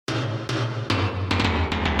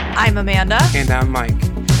I'm Amanda. And I'm Mike.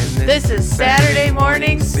 And this is Saturday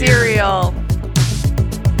Morning Cereal.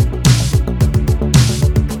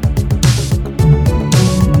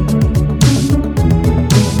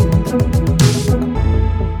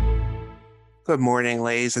 Good morning,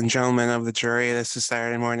 ladies and gentlemen of the jury. This is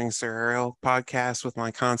Saturday Morning Cereal podcast with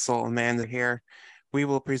my consul Amanda here. We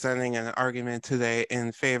will be presenting an argument today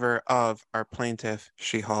in favor of our plaintiff,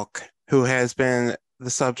 She-Hulk, who has been the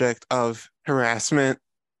subject of harassment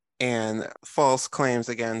and false claims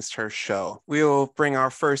against her show. We will bring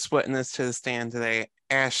our first witness to the stand today,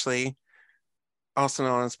 Ashley, also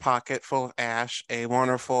known as Pocket Full of Ash, a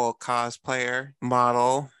wonderful cosplayer,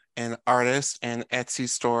 model, and artist and Etsy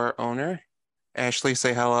store owner. Ashley,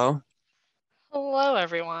 say hello. Hello,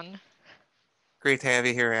 everyone. Great to have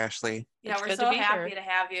you here, Ashley. Yeah, we're so happy to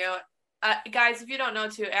have you. Guys, if you don't know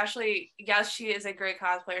too, Ashley, yes, she is a great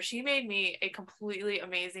cosplayer. She made me a completely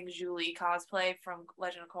amazing Julie cosplay from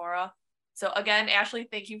Legend of Korra. So again, Ashley,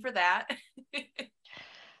 thank you for that.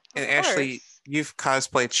 And Ashley, you've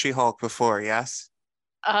cosplayed She-Hulk before, yes?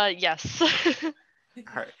 Yes. All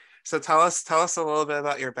right. So tell us a little bit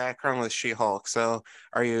about your background with She-Hulk. So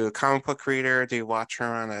are you a comic book reader? Do you watch her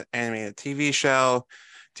on an animated TV show?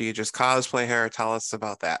 Do you just cosplay her? Tell us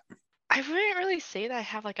about that. I wouldn't really say that I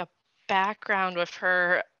have like a background with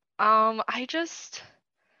her. I just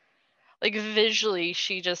like visually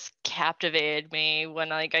she just captivated me when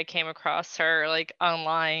like I came across her like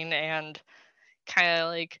online and kind of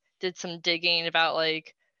like did some digging about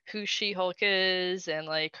like who She-Hulk is and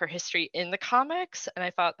like her history in the comics, and I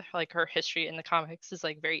thought like her history in the comics is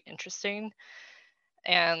like very interesting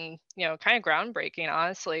and kind of groundbreaking,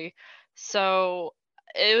 honestly. So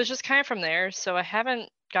it was just kind of from there. So I haven't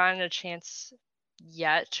gotten a chance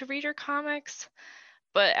yet to read her comics,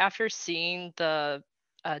 but after seeing the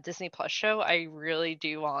Disney Plus show, I really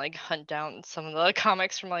do want to like hunt down some of the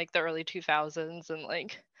comics from like the early 2000s and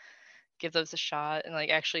like give those a shot and like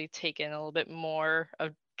actually take in a little bit more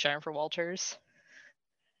of Jennifer Walters.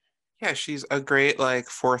 Yeah, she's a great like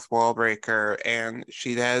fourth wall breaker, and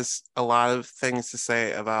she has a lot of things to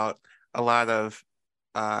say about a lot of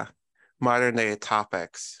modern day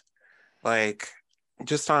topics. Like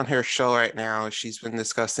just on her show right now, she's been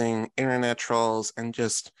discussing internet trolls and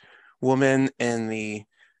just women in the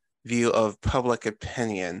view of public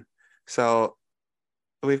opinion. So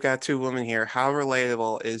we've got two women here. How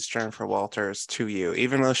relatable is Jennifer Walters to you?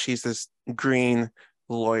 Even though she's this green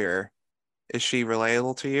lawyer, is she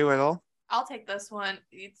relatable to you at all? I'll take this one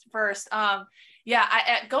first.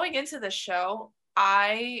 Going into the show,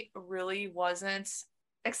 I really wasn't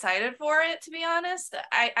excited for it, to be honest.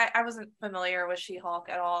 I wasn't familiar with She-Hulk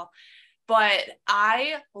at all, but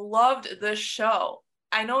I loved the show.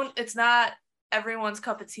 I know it's not everyone's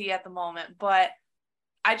cup of tea at the moment, but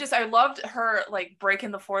I loved her like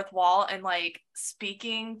breaking the fourth wall and like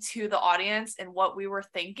speaking to the audience and what we were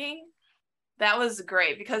thinking. That was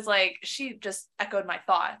great because like she just echoed my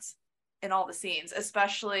thoughts in all the scenes,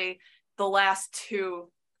 especially the last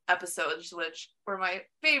two episodes, which were my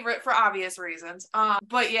favorite for obvious reasons.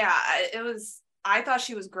 But yeah, I thought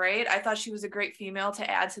she was great. I thought she was a great female to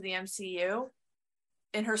add to the MCU.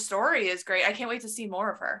 And her story is great. I can't wait to see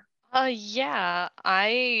more of her. Yeah,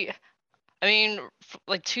 I mean,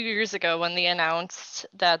 like 2 years ago when they announced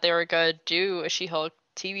that they were going to do a She-Hulk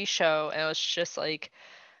TV show, and it was just like,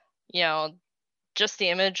 just the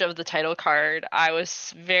image of the title card, I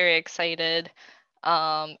was very excited.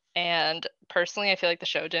 And personally, I feel like the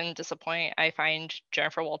show didn't disappoint. I find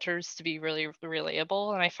Jennifer Walters to be really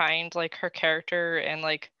relatable, and I find like her character and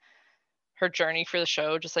like her journey for the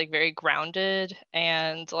show just like very grounded,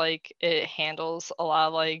 and like it handles a lot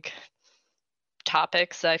of like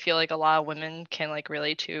topics that I feel like a lot of women can like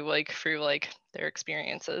relate to like through like their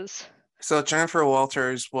experiences. So Jennifer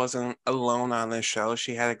Walters wasn't alone on this show.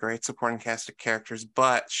 She had a great supporting cast of characters,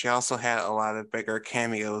 but she also had a lot of bigger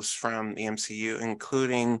cameos from the MCU,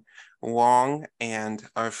 including Wong and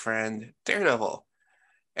our friend Daredevil.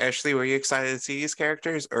 Ashley, were you excited to see these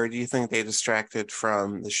characters, or do you think they distracted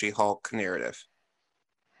from the She-Hulk narrative?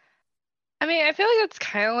 I mean, I feel like that's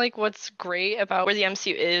kind of like what's great about where the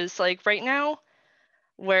MCU is like right now,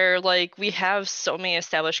 where like we have so many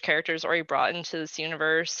established characters already brought into this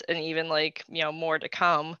universe and even like, more to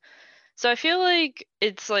come. So I feel like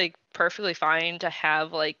it's like perfectly fine to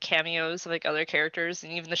have like cameos of like other characters,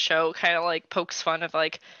 and even the show kind of like pokes fun of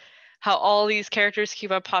like how all these characters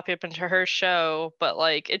keep on popping up into her show, but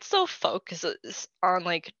like it still focuses on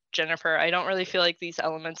like Jennifer. I don't really feel like these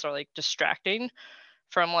elements are like distracting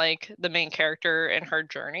from like the main character and her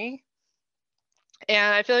journey.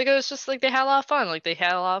 And I feel like it was just like they had a lot of fun. Like they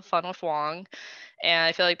had a lot of fun with Wong, and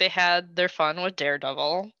I feel like they had their fun with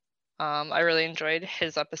Daredevil. I really enjoyed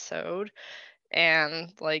his episode,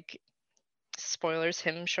 and like spoilers,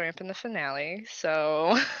 him showing up in the finale.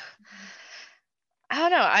 So I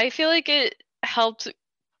don't know. I feel like it helped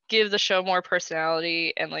give the show more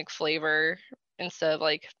personality and like flavor instead of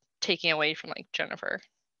like taking away from like Jennifer.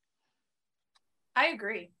 I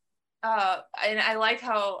agree. And I like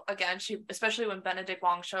how, again, she, especially when Benedict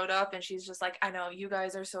Wong showed up and she's just like, I know you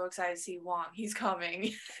guys are so excited to see Wong, he's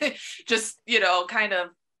coming. Just, kind of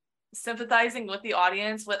sympathizing with the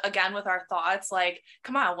audience with, again, with our thoughts, like,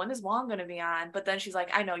 come on, when is Wong going to be on? But then she's like,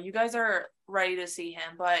 I know you guys are ready to see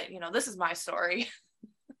him, but this is my story.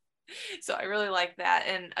 So I really like that.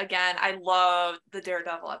 And again, I love the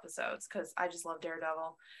Daredevil episodes because I just love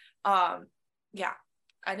Daredevil. Yeah,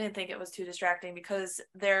 I didn't think it was too distracting because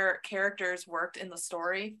their characters worked in the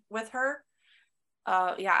story with her.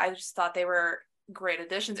 Yeah, I just thought they were great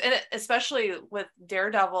additions, and especially with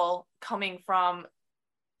Daredevil coming from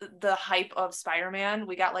the hype of Spider-Man,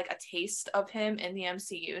 we got like a taste of him in the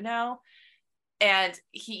MCU now, and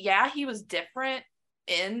he was different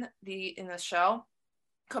in the show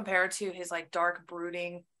compared to his like dark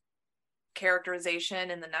brooding characterization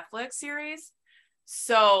in the Netflix series.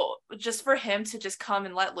 So just for him to just come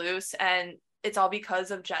and let loose, and it's all because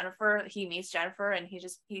of Jennifer. He meets Jennifer and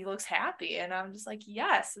he looks happy, and I'm just like,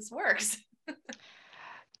 yes, this works.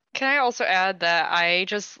 Can I also add that I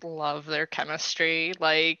just love their chemistry?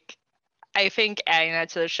 Like, I think adding that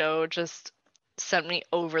to the show just sent me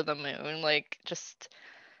over the moon. Like, just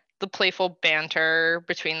the playful banter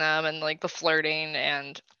between them and like the flirting,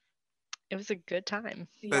 and it was a good time.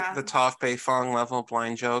 Yeah. The Toph Bei Fong level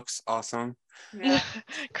blind jokes, awesome. Yeah.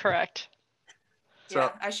 Correct. So, yeah,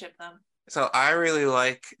 I ship them. So I really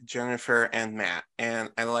like Jennifer and Matt, and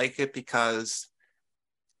I like it because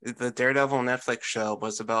the Daredevil Netflix show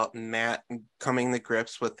was about Matt coming to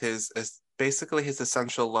grips with basically his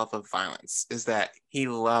essential love of violence, is that he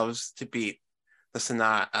loves to beat the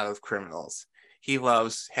snot out of criminals. He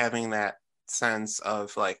loves having that sense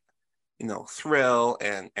of like, thrill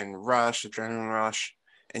and rush, adrenaline rush.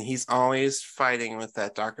 And he's always fighting with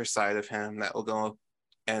that darker side of him that will go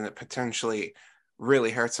and potentially really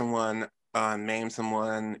hurt someone, maim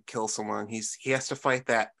someone, kill someone. He has to fight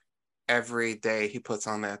that every day he puts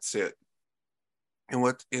on that suit. And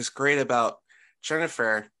what is great about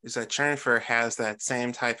Jennifer is that Jennifer has that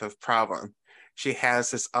same type of problem. She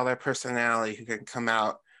has this other personality who can come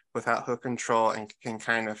out without her control and can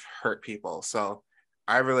kind of hurt people. So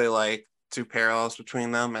I really like two parallels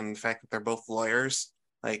between them, and the fact that they're both lawyers.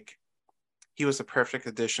 Like, he was a perfect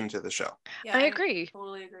addition to the show. Yeah, I agree.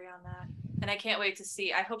 Totally agree on that. And I can't wait to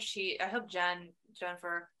see. I hope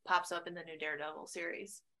Jennifer pops up in the new Daredevil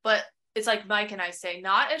series. But it's like Mike and I say,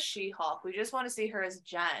 not as She-Hulk. We just want to see her as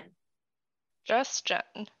Jen. Just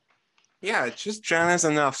Jen. Yeah, just Jen is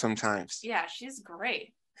enough sometimes. Yeah, she's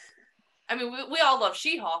great. I mean, we all love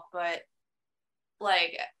She-Hulk, but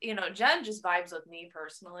like, Jen just vibes with me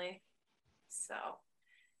personally. So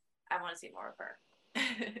I want to see more of her.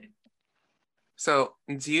 So,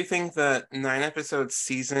 do you think the 9-episode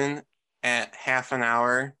season at half an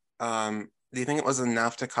hour, do you think it was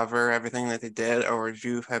enough to cover everything that they did, or would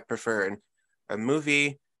you have preferred a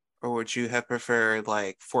movie, or would you have preferred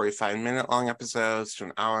like 45-minute long episodes to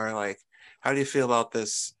an hour? Like, how do you feel about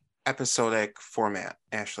this episodic format,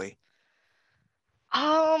 Ashley?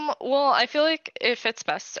 Well, I feel like it fits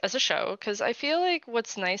best as a show because I feel like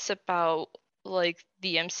what's nice about like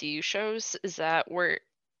the MCU shows is that we're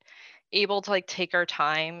able to like take our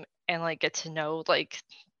time and like get to know like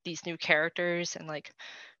these new characters and like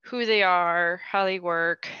who they are, how they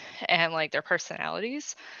work, and like their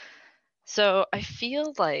personalities. So I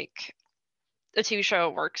feel like a TV show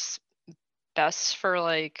works best for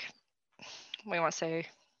like what do you want to say?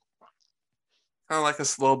 Kind of like a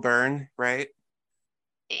slow burn, right?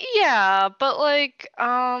 Yeah, but like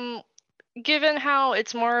given how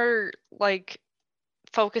it's more like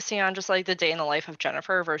focusing on just like the day in the life of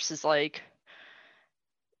Jennifer versus like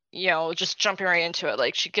just jumping right into it.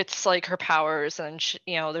 Like she gets like her powers and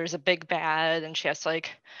there's a big bad and she has to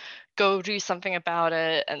like go do something about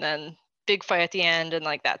it and then big fight at the end and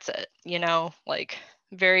like that's it. Like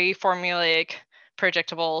very formulaic,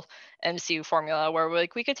 predictable MCU formula where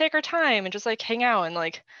like we could take our time and just like hang out and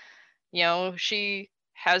like she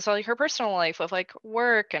has like her personal life with like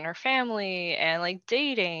work and her family and like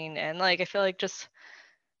dating and like I feel like just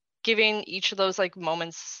giving each of those like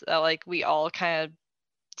moments that like we all kind of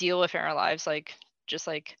deal with in our lives, like just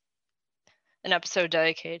like an episode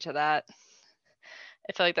dedicated to that.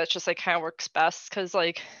 I feel like that's just like kind of works best because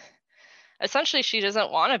like essentially she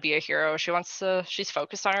doesn't want to be a hero. She's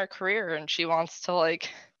focused on her career, and she wants to like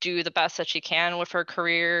do the best that she can with her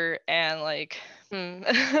career, and like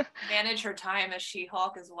manage her time as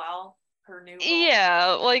She-Hulk as well. Her new role.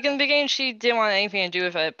 Yeah, like in the beginning she didn't want anything to do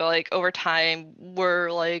with it, but like over time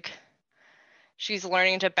she's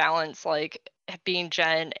learning to balance like being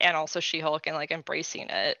Jen and also She-Hulk and like embracing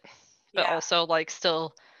it, but also like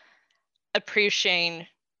still appreciating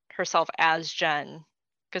herself as Jen,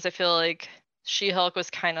 because I feel like She-Hulk was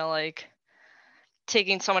kind of like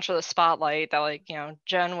taking so much of the spotlight that like,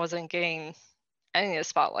 Jen wasn't getting any of the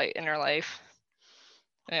spotlight in her life.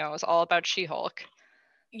 It was all about She-Hulk.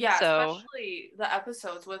 Yeah, so, especially the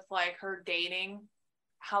episodes with like her dating,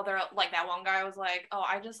 how they're like, that one guy was like, oh,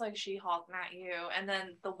 I just like She-Hulk, not you. And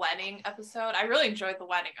then the wedding episode, I really enjoyed the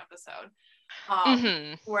wedding episode,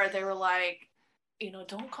 where they were like,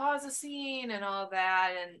 don't cause a scene and all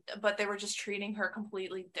that, but they were just treating her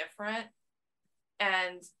completely different.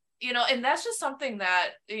 And and that's just something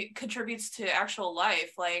that it contributes to actual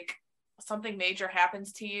life. Like something major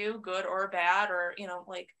happens to you, good or bad, or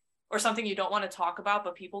like, or something you don't want to talk about,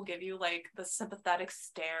 but people give you like the sympathetic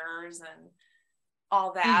stares and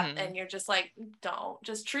all that, and you're just like, don't,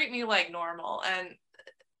 just treat me like normal. And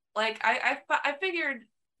like I figured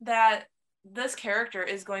that this character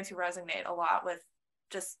is going to resonate a lot with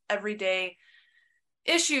just everyday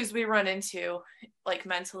issues we run into, like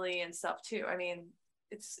mentally and stuff too. I mean,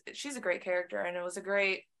 she's a great character, and it was a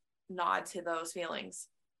great nod to those feelings.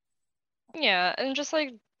 Yeah, and just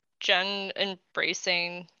like Jen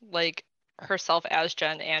embracing like herself as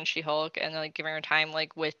Jen and She-Hulk, and like giving her time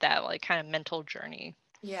like with that like kind of mental journey.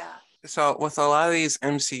 Yeah. So with a lot of these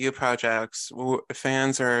MCU projects,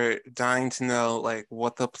 fans are dying to know like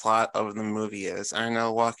what the plot of the movie is. I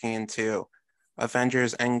know walking into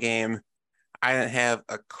Avengers Endgame, I didn't have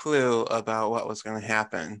a clue about what was going to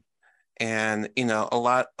happen. And a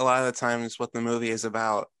lot of the times what the movie is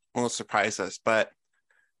about will surprise us. But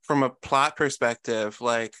from a plot perspective,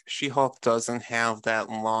 like She-Hulk doesn't have that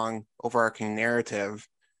long overarching narrative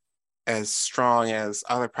as strong as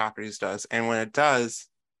other properties does. And when it does,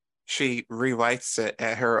 she rewrites it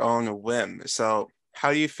at her own whim. So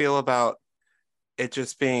how do you feel about it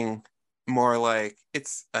just being more like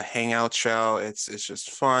it's a hangout show? It's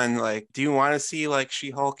just fun. Like, do you want to see like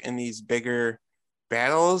She-Hulk in these bigger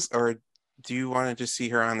battles, or do you want to just see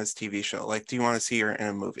her on this TV show? Like, do you want to see her in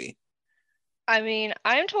a movie? I mean,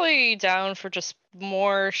 I'm totally down for just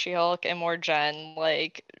more She-Hulk and more Jen.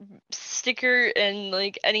 Like, stick her in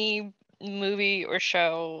like any movie or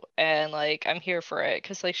show, and like I'm here for it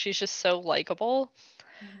because like she's just so likable.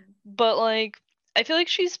 But like I feel like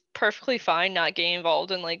she's perfectly fine not getting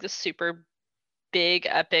involved in like the super big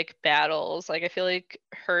epic battles. Like I feel like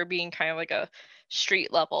her being kind of like a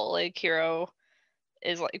street level like hero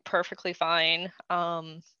is like perfectly fine.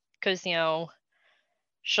 Because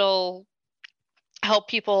she'll help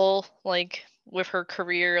people like with her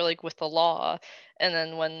career, like with the law, and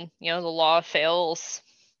then when the law fails,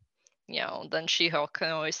 then She-Hulk can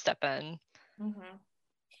always step in.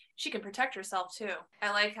 She can protect herself too.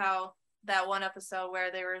 I like how that one episode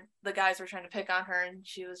where the guys were trying to pick on her, and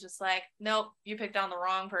she was just like, nope, you picked on the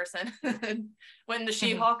wrong person. When the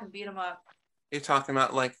She-Hulk and beat him up. You're talking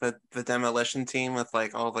about like the demolition team with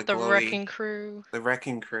like all the glowy... Wrecking Crew. The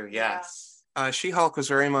Wrecking Crew, yes. Yeah. She-Hulk was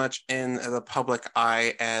very much in the public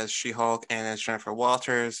eye as She-Hulk and as Jennifer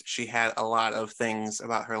Walters. She had a lot of things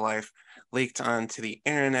about her life leaked onto the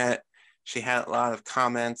internet. She had a lot of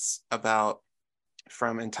comments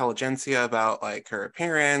from intelligentsia about like her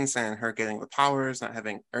appearance and her getting the powers, not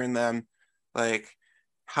having earned them. Like,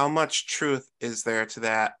 how much truth is there to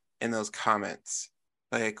that in those comments?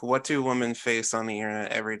 Like, what do women face on the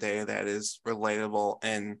internet every day that is relatable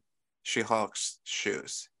in She-Hulk's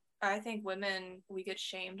shoes? I think women, we get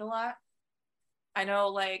shamed a lot. I know,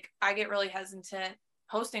 like, I get really hesitant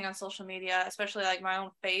posting on social media, especially like my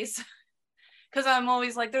own face, because I'm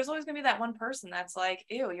always like, there's always gonna be that one person that's like,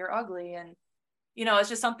 ew, you're ugly. And it's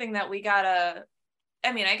just something that we gotta,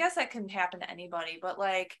 I mean, I guess that can happen to anybody, but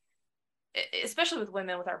like, especially with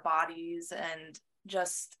women, with our bodies, and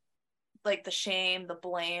just like the shame, the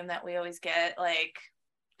blame that we always get, like,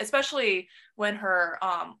 especially when her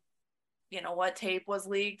what tape was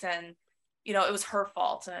leaked, and it was her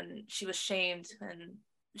fault, and she was shamed, and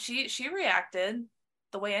she reacted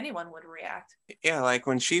the way anyone would react. Yeah, like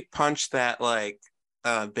when she punched that like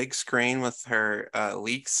big screen with her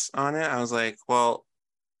leaks on it, I was like, well,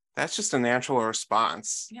 that's just a natural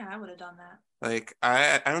response. Yeah, I would have done that. Like,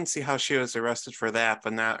 I don't see how she was arrested for that,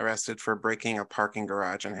 but not arrested for breaking a parking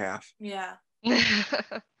garage in half. Yeah.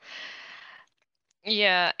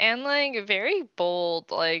 Yeah, and like very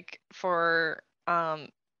bold, like for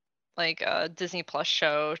like a Disney Plus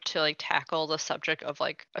show to like tackle the subject of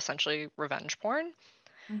like essentially revenge porn.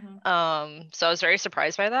 Mm-hmm. So I was very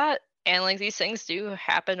surprised by that. And like these things do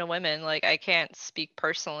happen to women. Like I can't speak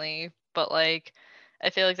personally, but like I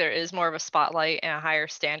feel like there is more of a spotlight and a higher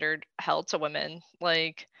standard held to women.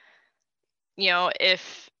 Like,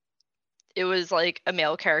 if it was like a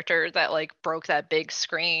male character that like broke that big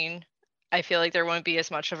screen, I feel like there wouldn't be as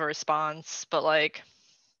much of a response. But like,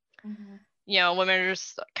 Mm-hmm. women are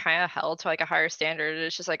just kind of held to like a higher standard.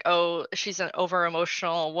 It's just like, oh, she's an over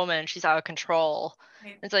emotional woman. She's out of control.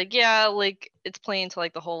 Right. It's like, yeah, like it's playing to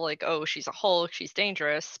like the whole like, oh, she's a Hulk, she's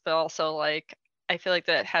dangerous, but also like I feel like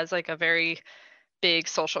that has like a very big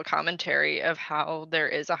social commentary of how there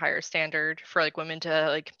is a higher standard for like women to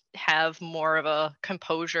like have more of a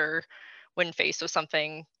composure when faced with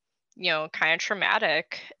something kind of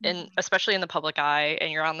traumatic, and Mm-hmm. especially in the public eye,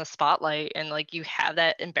 and you're on the spotlight and like you have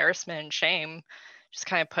that embarrassment and shame just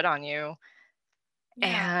kind of put on you.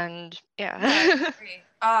 Yeah. And Yeah, I yeah.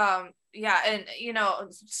 agree. Yeah, and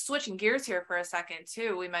switching gears here for a second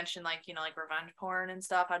too, we mentioned like, like revenge porn and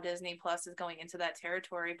stuff, how Disney Plus is going into that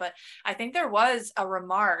territory. But I think there was a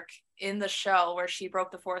remark in the show where she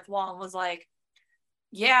broke the fourth wall and was like,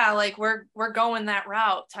 yeah, like we're going that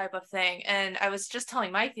route type of thing. And I was just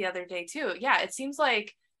telling Mike the other day too. Yeah, it seems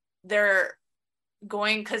like they're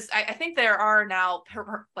going because I think there are now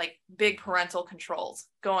like big parental controls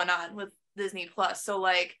going on with Disney Plus. So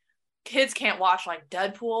like kids can't watch like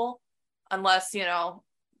Deadpool unless, the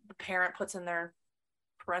parent puts in their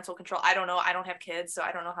parental control. I don't know. I don't have kids, so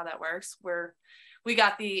I don't know how that works. We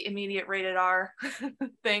got the immediate rated R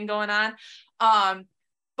thing going on.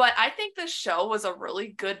 But I think this show was a really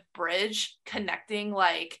good bridge connecting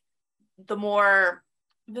like the more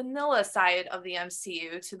vanilla side of the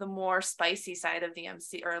MCU to the more spicy side of the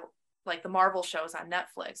MCU, or like the Marvel shows on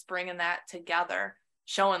Netflix, bringing that together,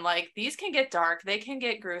 showing like these can get dark, they can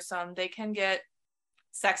get gruesome, they can get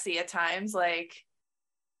sexy at times. Like,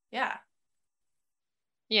 yeah.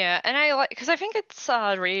 Yeah, and I like because I think it's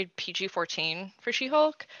rated PG-14 for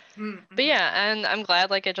She-Hulk. But Mm-hmm. yeah, and I'm glad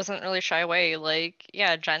like it doesn't really shy away. Like,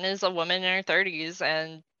 yeah, Jen is a woman in her 30s,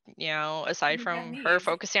 and aside We have from her needs.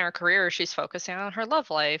 focusing on her career, she's focusing on her love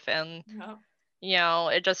life, and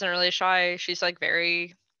Yep. it doesn't really shy. She's like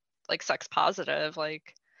very like sex positive,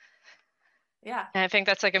 like, Yeah. and I think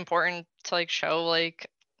that's like important to like show like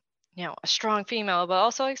a strong female, but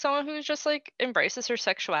also like someone who just like embraces her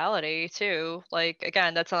sexuality too. Like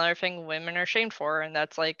again, that's another thing women are shamed for, and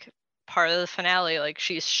that's like part of the finale. Like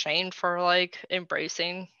she's shamed for like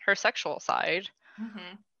embracing her sexual side,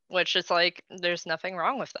 Mm-hmm. which is like there's nothing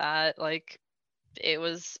wrong with that. Like it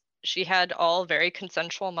was she had all very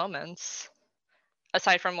consensual moments,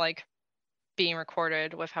 aside from like being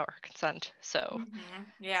recorded without her consent. So Mm-hmm.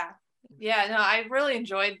 Yeah. Yeah. No, I really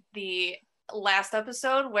enjoyed the last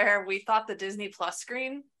episode where we thought the Disney Plus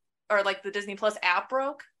screen or like the Disney Plus app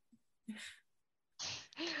broke.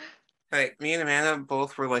 Like me and Amanda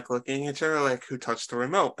both were like looking at each other like who touched the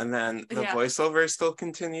remote, and then the Yeah. voiceover still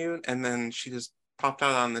continued, and then she just popped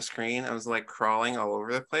out on the screen. I was like crawling all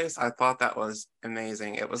over the place. I thought that was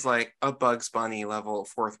amazing. It was like a Bugs Bunny level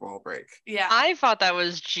fourth wall break. Yeah. I thought that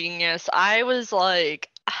was genius. I was like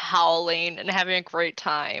howling and having a great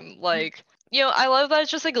time. Like, I love that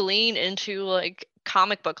it's just like lean into like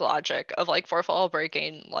comic book logic of like fourth wall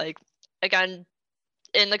breaking. Like, again,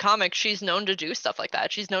 in the comics, she's known to do stuff like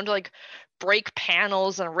that. She's known to like break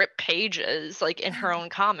panels and rip pages like in her own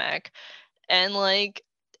comic. And like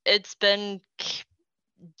it's been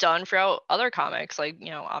done throughout other comics, like,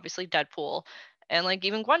 obviously Deadpool and like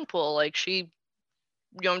even Gwenpool. Like she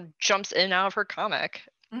jumps in and out of her comic.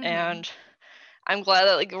 Mm-hmm. And I'm glad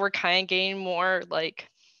that like we're kind of getting more like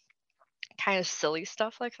kind of silly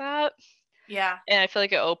stuff like that. Yeah. And I feel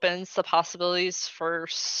like it opens the possibilities for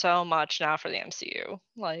so much now for the MCU.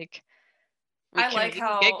 Like I like we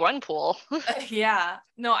can get how Gwenpool. yeah.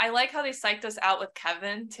 No, I like how they psyched us out with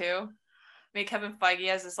Kevin too. Made Kevin Feige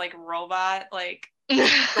as this like robot, like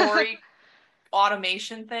story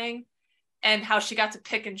automation thing, and how she got to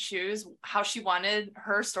pick and choose how she wanted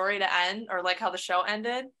her story to end, or like how the show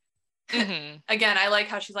ended. hmm Again, I like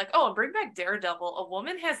how she's like, oh, bring back Daredevil. A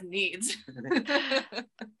woman has needs.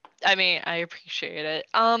 I mean, I appreciate it.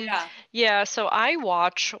 Yeah. Yeah, so I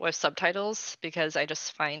watch with subtitles because I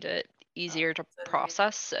just find it easier to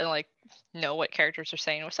process and like know what characters are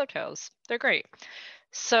saying with subtitles. They're great.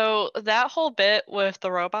 So that whole bit with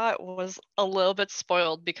the robot was a little bit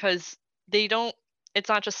spoiled because they don't it's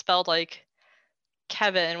not just spelled like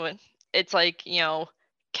Kevin when it's like,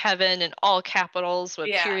 Kevin in all capitals with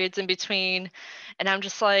Yeah. periods in between. And I'm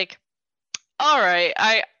just like, all right,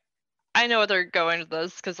 I know they're going with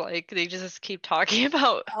this because like they just keep talking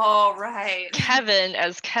about Oh, right. Kevin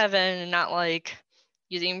as Kevin and not like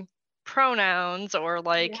using pronouns or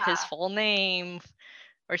like his Yeah. full name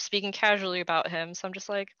or speaking casually about him. So I'm just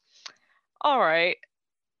like, all right.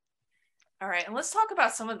 All right, and let's talk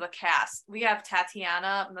about some of the cast. We have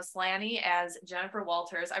Tatiana Maslany as Jennifer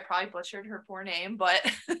Walters. I probably butchered her poor name, but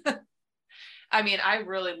I mean, I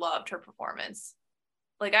really loved her performance.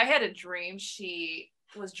 Like, I had a dream she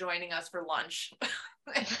was joining us for lunch.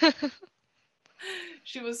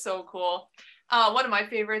 She was so cool. One of my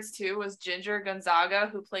favorites too was Ginger Gonzaga,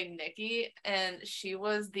 who played Nikki, and she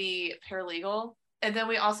was the paralegal. And then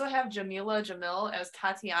we also have Jamila Jamil as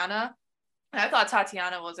Tatiana. And I thought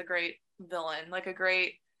Tatiana was a great villain, like a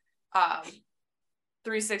great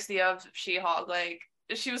 360 of She-Hulk. Like,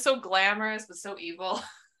 she was so glamorous but so evil.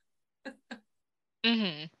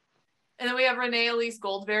 Mm-hmm. And then we have Renee Elise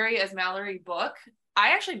Goldberry as Mallory Book. I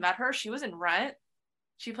actually met her. She was in Rent.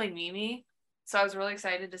 She played Mimi. So I was really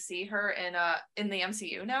excited to see her in the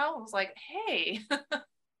MCU now. I was like, hey.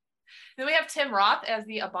 Then we have Tim Roth as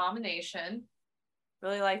the Abomination.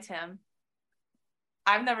 Really liked him.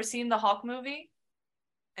 I've never seen the Hulk movie.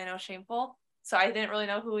 I know, shameful. So I didn't really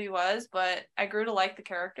know who he was, but I grew to like the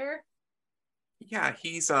character. Yeah,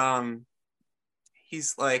 he's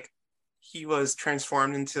like he was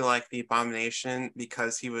transformed into like the Abomination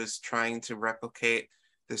because he was trying to replicate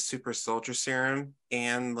the super soldier serum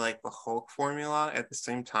and like the Hulk formula at the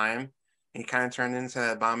same time. And he kind of turned into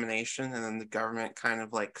the Abomination, and then the government kind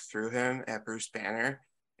of like threw him at Bruce Banner,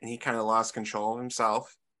 and he kind of lost control of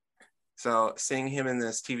himself. So seeing him in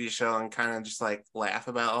this TV show and kind of just like laugh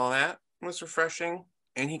about all that was refreshing.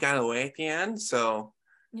 And he got away at the end, so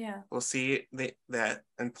Yeah. we'll see. That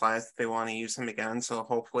implies that they want to use him again. So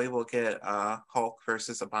hopefully we'll get a Hulk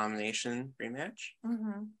versus Abomination rematch.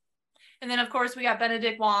 Mm-hmm. And then, of course, we got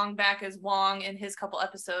Benedict Wong back as Wong in his couple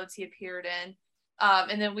episodes he appeared in.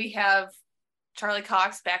 And then we have Charlie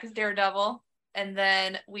Cox back as Daredevil. And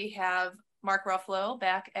then we have Mark Ruffalo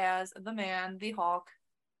back as the Man, the Hulk,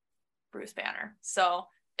 Bruce Banner. So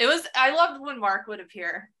I loved when Mark would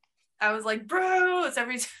appear. I was like, Bruce,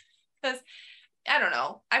 every time. Because, I don't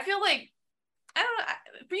know. I don't know.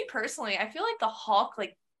 Me personally, I feel like the Hulk,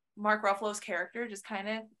 like Mark Ruffalo's character, just kind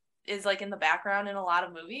of is like in the background in a lot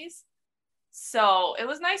of movies. So it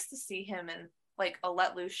was nice to see him in like a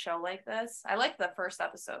let loose show like this. I liked the first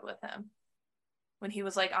episode with him when he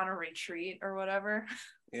was like on a retreat or whatever.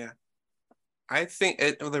 Yeah. I think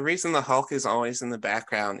the reason the Hulk is always in the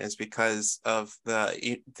background is because of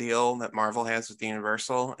the deal that Marvel has with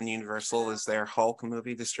Universal, and Universal is their Hulk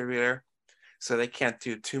movie distributor. So they can't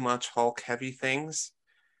do too much Hulk heavy things.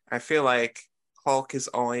 I feel like Hulk is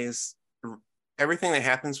always everything that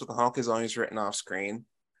happens with the Hulk is always written off screen.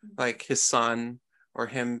 Like his son or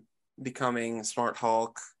him becoming Smart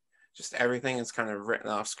Hulk, just everything is kind of written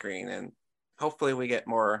off screen. And hopefully we get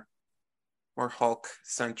more Hulk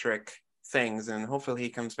centric things, and hopefully he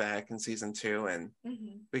comes back in season 2 and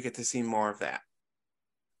we get to see more of that.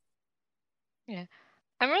 Yeah.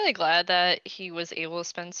 I'm really glad that he was able to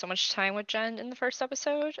spend so much time with Jen in the first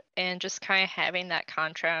episode and just kind of having that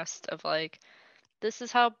contrast of like, this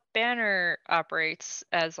is how Banner operates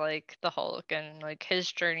as like the Hulk and like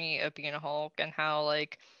his journey of being a Hulk and how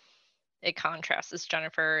like it contrasts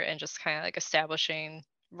Jennifer and just kind of like establishing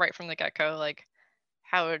right from the get-go like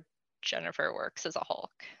how Jennifer works as a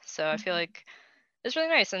Hulk. So I feel like it's really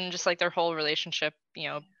nice, and just like their whole relationship,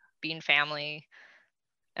 being family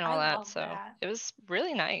and all I that. love So that. it was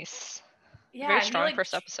really nice. Very Yeah, strong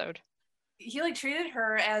first episode. he like treated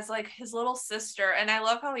her as like his little sister, and I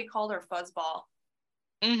love how he called her Fuzzball.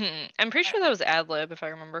 I'm pretty sure that was ad lib if I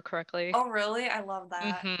remember correctly. Oh, really? I love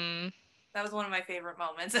that. Mm-hmm. That was one of my favorite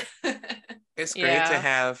moments. It's great to Yeah.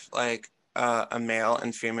 have like a male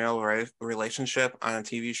and female relationship on a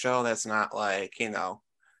TV show that's not like,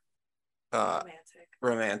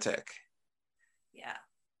 romantic. Yeah.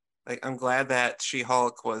 Like I'm glad that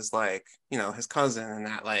She-Hulk was like, his cousin and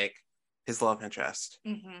not like his love interest.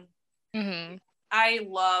 I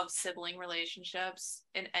love sibling relationships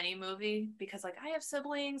in any movie because like I have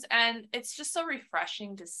siblings, and it's just so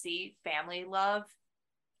refreshing to see family love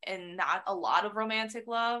and not a lot of romantic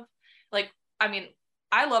love. Like, I mean,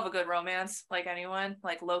 I love a good romance, like anyone,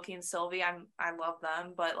 like Loki and Sylvie. I love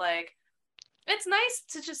them, but like it's nice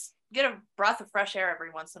to just get a breath of fresh air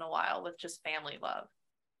every once in a while with just family love.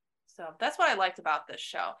 So that's what I liked about this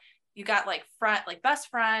show. You got like best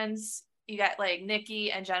friends. You got like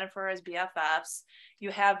Nikki and Jennifer as BFFs.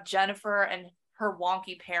 You have Jennifer and her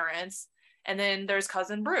wonky parents, And then there's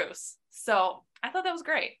cousin Bruce. So I thought that was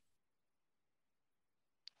great.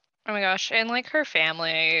 Oh my gosh. And like her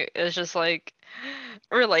family is just like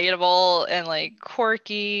relatable and like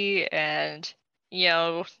quirky and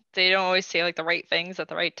they don't always say like the right things at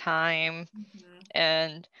the right time. Mm-hmm.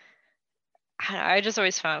 And I just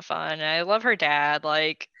always found it fun. And I love her dad.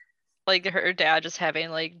 Like her dad just having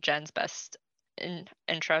like Jen's best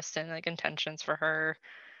interest and like intentions for her.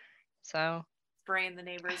 So Spraying the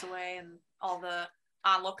neighbors away and all the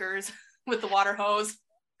onlookers with the water hose.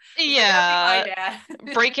 Like, that'd be yeah, my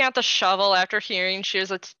dad. breaking out the shovel after hearing she was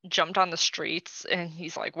like, jumped on the streets, and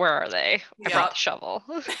he's like, "Where are they? I brought the shovel."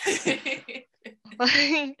 Like,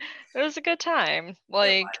 it was a good time.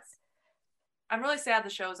 Like, I'm really sad the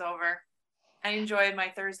show's over. I enjoyed my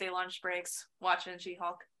Thursday lunch breaks watching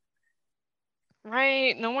She-Hulk.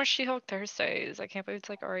 right, no more She-Hulk Thursdays. I can't believe it's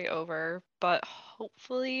like already over, but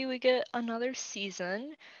hopefully we get another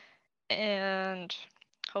season, and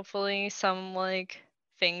hopefully some like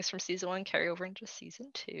things from season 1 carry over into season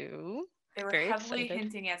 2. They were Very heavily excited.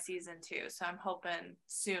 hinting at season 2, so I'm hoping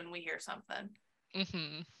soon we hear something.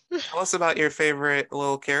 Tell us about your favorite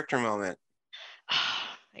little character moment. Oh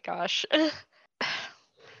my gosh.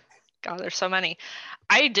 God, there's so many.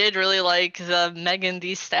 I did really like the Megan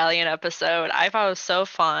Thee Stallion episode. I thought it was so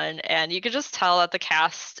fun, and you could just tell that the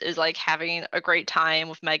cast is like having a great time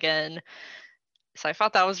with Megan. So I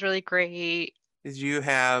thought that was really great. Did you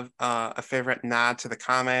have a favorite nod to the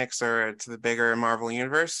comics or to the bigger Marvel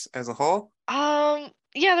universe as a whole?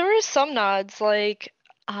 Yeah, there were some nods. Like,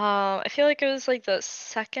 I feel like it was like the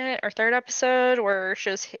second or third episode where she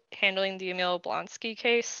was handling the Emil Blonsky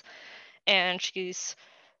case, and she's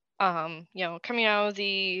coming out of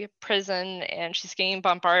the prison and she's getting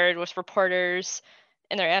bombarded with reporters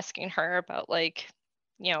and they're asking her about like,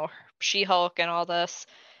 She-Hulk and all this.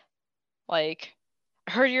 Like,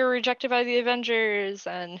 I heard you were rejected by the Avengers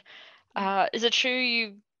and is it true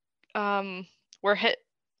you were hit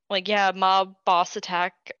like yeah, mob boss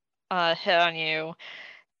attack hit on you?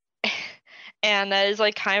 And that is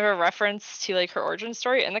like kind of a reference to like her origin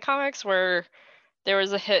story in the comics where there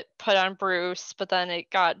was a hit put on Bruce, but then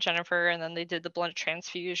it got Jennifer, and then they did the blood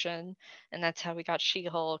transfusion, and that's how we got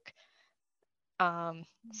She-Hulk.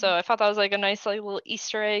 So I thought that was like a nice like little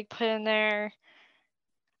Easter egg put in there.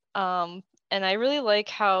 And I really like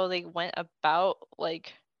how they went about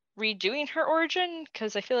like redoing her origin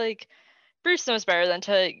because I feel like Bruce knows better than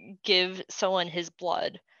to give someone his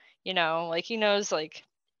blood. Like he knows like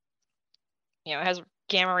it has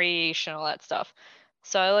gamma radiation, all that stuff.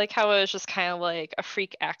 So I like how it was just kind of like a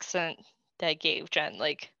freak accident that gave Jen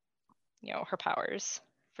like, her powers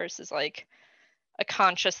versus like a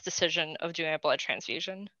conscious decision of doing a blood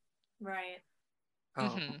transfusion. Right.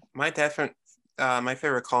 Mm-hmm. My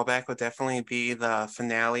favorite callback would definitely be the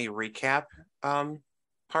finale recap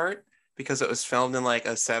part because it was filmed in like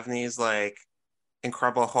a 70s like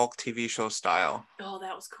Incredible Hulk TV show style. Oh,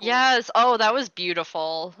 that was cool. Yes. Oh, that was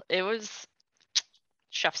beautiful. It was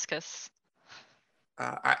chef's kiss.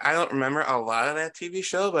 I don't remember a lot of that TV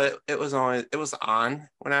show, but it was on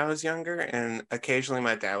when I was younger, and occasionally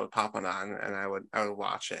my dad would pop it on, and I would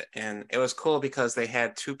watch it, and it was cool because they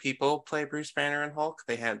had two people play Bruce Banner and Hulk.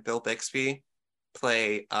 They had Bill Bixby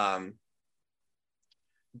play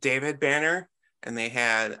David Banner, and they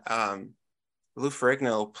had Lou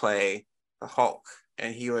Ferrigno play the Hulk,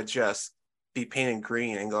 and he would just be painted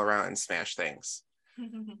green and go around and smash things.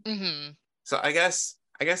 Mm-hmm. So I guess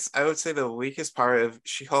I would say the weakest part of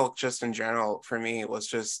She-Hulk just in general for me was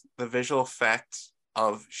just the visual effect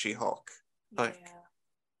of She-Hulk. Like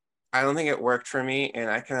I don't think it worked for me,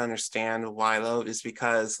 and I can understand why though, is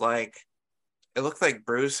because like it looked like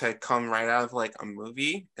Bruce had come right out of like a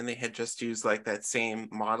movie and they had just used like that same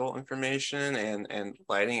model information and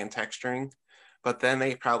lighting and texturing. But then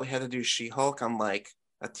they probably had to do She-Hulk on like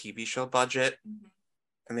a TV show budget. Mm-hmm.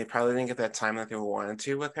 And they probably didn't get that time that they wanted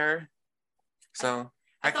to with her. So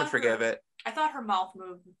I could forgive it. I thought her mouth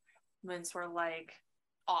movements were like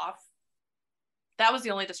off. That was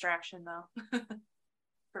the only distraction though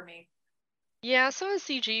for me. Yeah, some of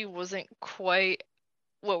the CG wasn't quite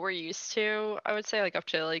what we're used to. I would say like up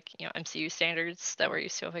to like, MCU standards that we're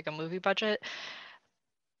used to with like a movie budget.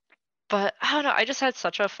 But I don't know, I just had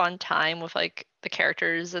such a fun time with like the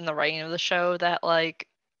characters and the writing of the show that like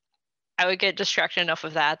I would get distracted enough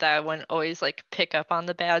with that I wouldn't always like pick up on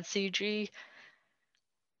the bad CG.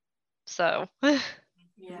 So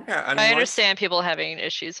yeah, I understand people having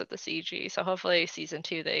issues with the CG. So hopefully season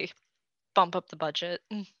 2 they bump up the budget.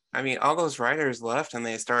 I mean, all those writers left and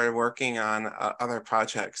they started working on other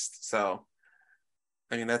projects. So,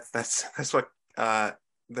 I mean, that's what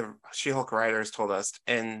the She-Hulk writers told us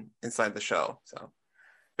inside the show. So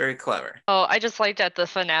very clever. Oh, I just liked at the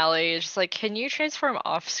finale, it's just like, can you transform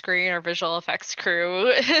off screen? Our visual effects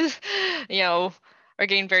crew are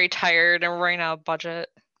getting very tired and running out of budget.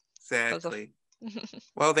 Exactly.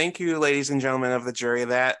 Well, thank you, ladies and gentlemen of the jury.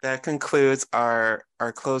 That concludes our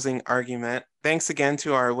closing argument. Thanks again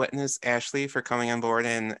to our witness, Ashley, for coming on board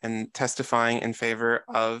and testifying in favor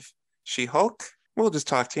of She-Hulk. We'll just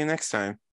talk to you next time.